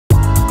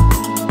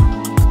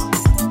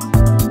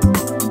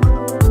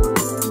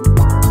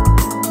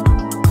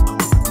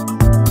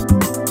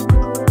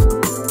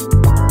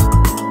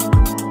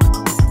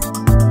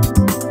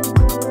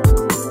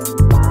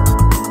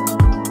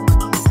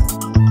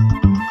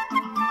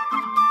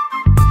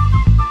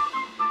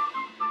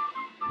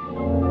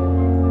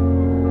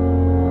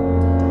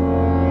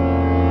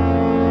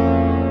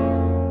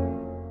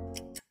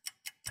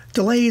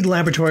Delayed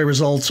laboratory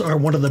results are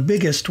one of the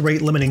biggest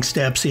rate-limiting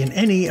steps in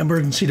any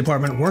emergency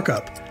department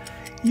workup.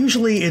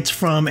 Usually it's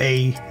from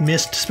a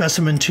missed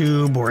specimen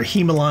tube or a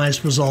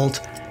hemolyzed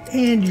result,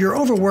 and your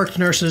overworked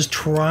nurses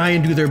try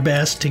and do their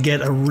best to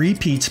get a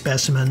repeat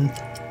specimen,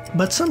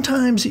 but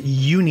sometimes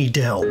you need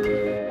to help.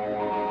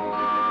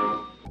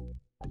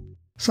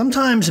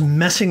 Sometimes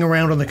messing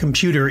around on the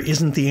computer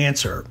isn't the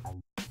answer.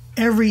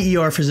 Every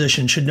ER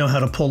physician should know how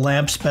to pull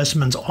lab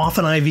specimens off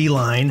an IV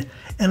line,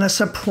 and a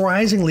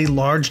surprisingly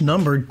large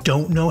number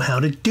don't know how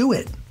to do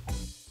it.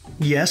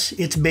 Yes,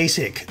 it's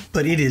basic,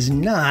 but it is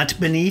not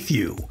beneath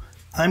you.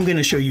 I'm going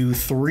to show you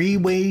 3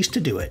 ways to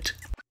do it.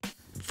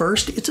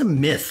 First, it's a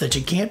myth that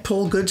you can't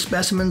pull good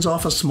specimens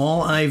off a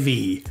small IV.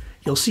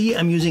 You'll see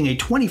I'm using a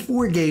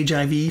 24 gauge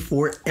IV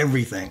for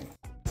everything.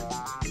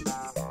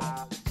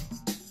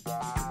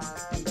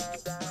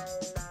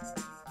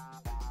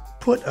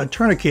 Put a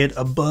tourniquet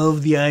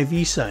above the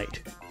IV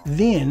site.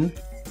 Then,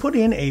 put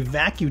in a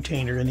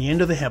vacutainer in the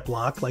end of the hep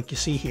lock, like you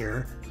see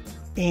here,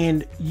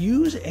 and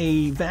use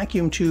a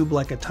vacuum tube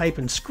like a type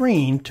and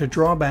screen to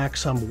draw back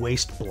some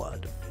waste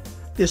blood.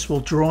 This will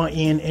draw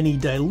in any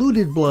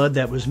diluted blood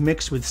that was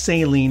mixed with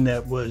saline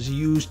that was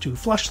used to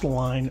flush the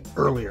line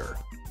earlier.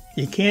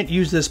 You can't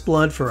use this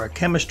blood for a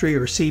chemistry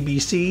or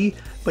CBC,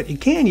 but you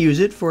can use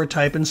it for a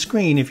type and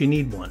screen if you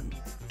need one.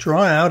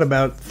 Draw out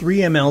about 3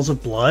 mL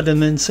of blood and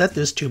then set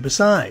this tube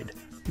aside.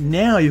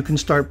 Now you can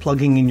start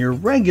plugging in your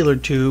regular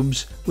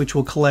tubes, which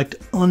will collect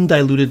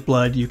undiluted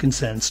blood you can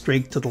send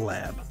straight to the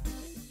lab.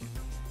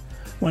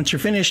 Once you're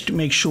finished,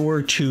 make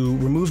sure to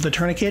remove the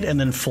tourniquet and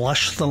then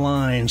flush the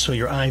line so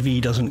your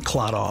IV doesn't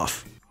clot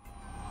off.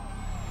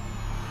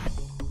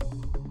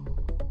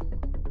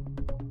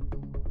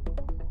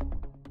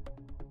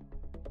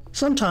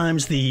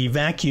 Sometimes the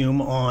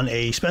vacuum on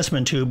a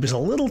specimen tube is a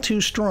little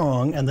too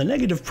strong and the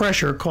negative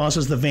pressure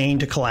causes the vein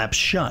to collapse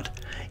shut.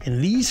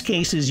 In these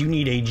cases, you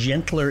need a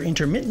gentler,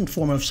 intermittent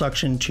form of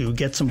suction to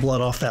get some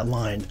blood off that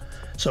line.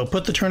 So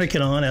put the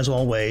tourniquet on, as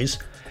always,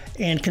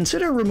 and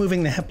consider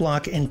removing the hep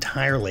lock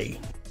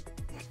entirely.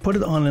 Put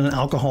it on an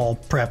alcohol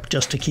prep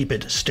just to keep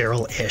it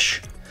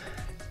sterile-ish.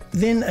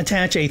 Then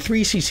attach a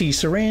 3 cc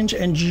syringe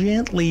and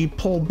gently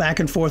pull back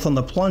and forth on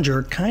the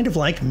plunger, kind of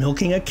like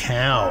milking a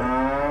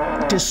cow.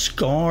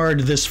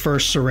 Discard this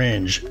first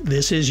syringe.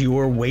 This is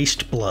your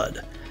waste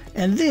blood.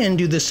 And then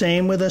do the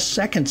same with a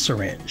second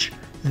syringe.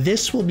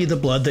 This will be the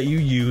blood that you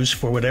use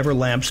for whatever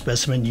lab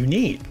specimen you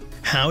need.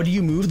 How do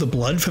you move the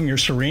blood from your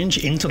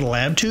syringe into the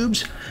lab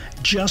tubes?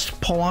 Just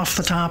pull off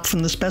the top from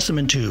the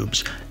specimen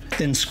tubes.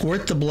 Then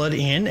squirt the blood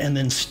in and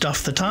then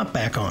stuff the top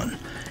back on.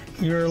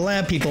 Your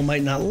lab people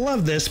might not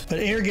love this, but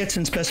air gets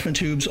in specimen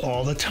tubes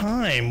all the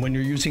time when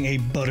you're using a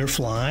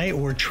butterfly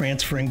or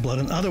transferring blood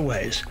in other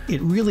ways.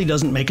 It really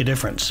doesn't make a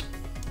difference.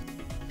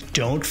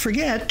 Don't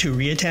forget to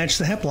reattach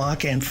the hep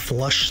lock and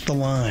flush the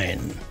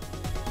line.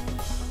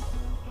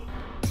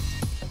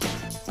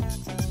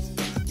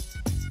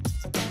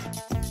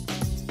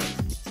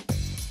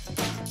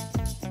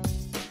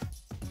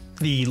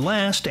 The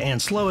last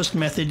and slowest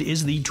method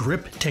is the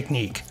drip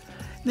technique.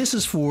 This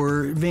is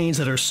for veins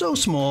that are so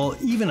small,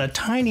 even a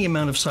tiny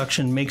amount of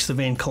suction makes the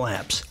vein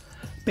collapse.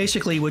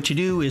 Basically, what you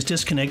do is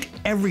disconnect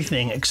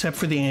everything except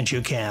for the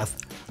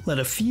angiocath, let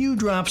a few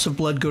drops of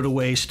blood go to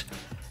waste,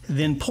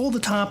 then pull the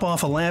top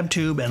off a lab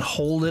tube and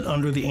hold it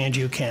under the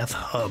angiocath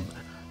hub.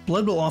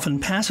 Blood will often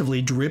passively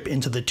drip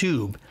into the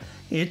tube.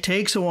 It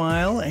takes a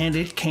while and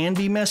it can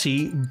be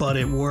messy, but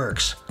it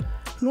works.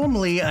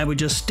 Normally, I would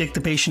just stick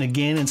the patient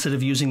again instead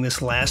of using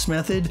this last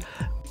method,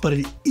 but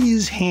it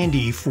is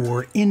handy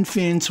for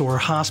infants or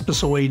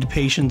hospiceoid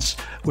patients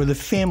where the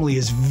family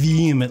is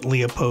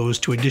vehemently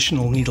opposed to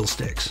additional needle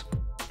sticks.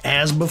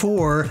 As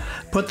before,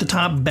 put the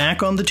top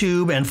back on the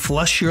tube and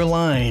flush your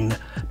line,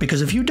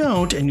 because if you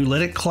don't and you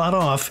let it clot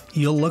off,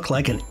 you'll look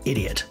like an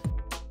idiot.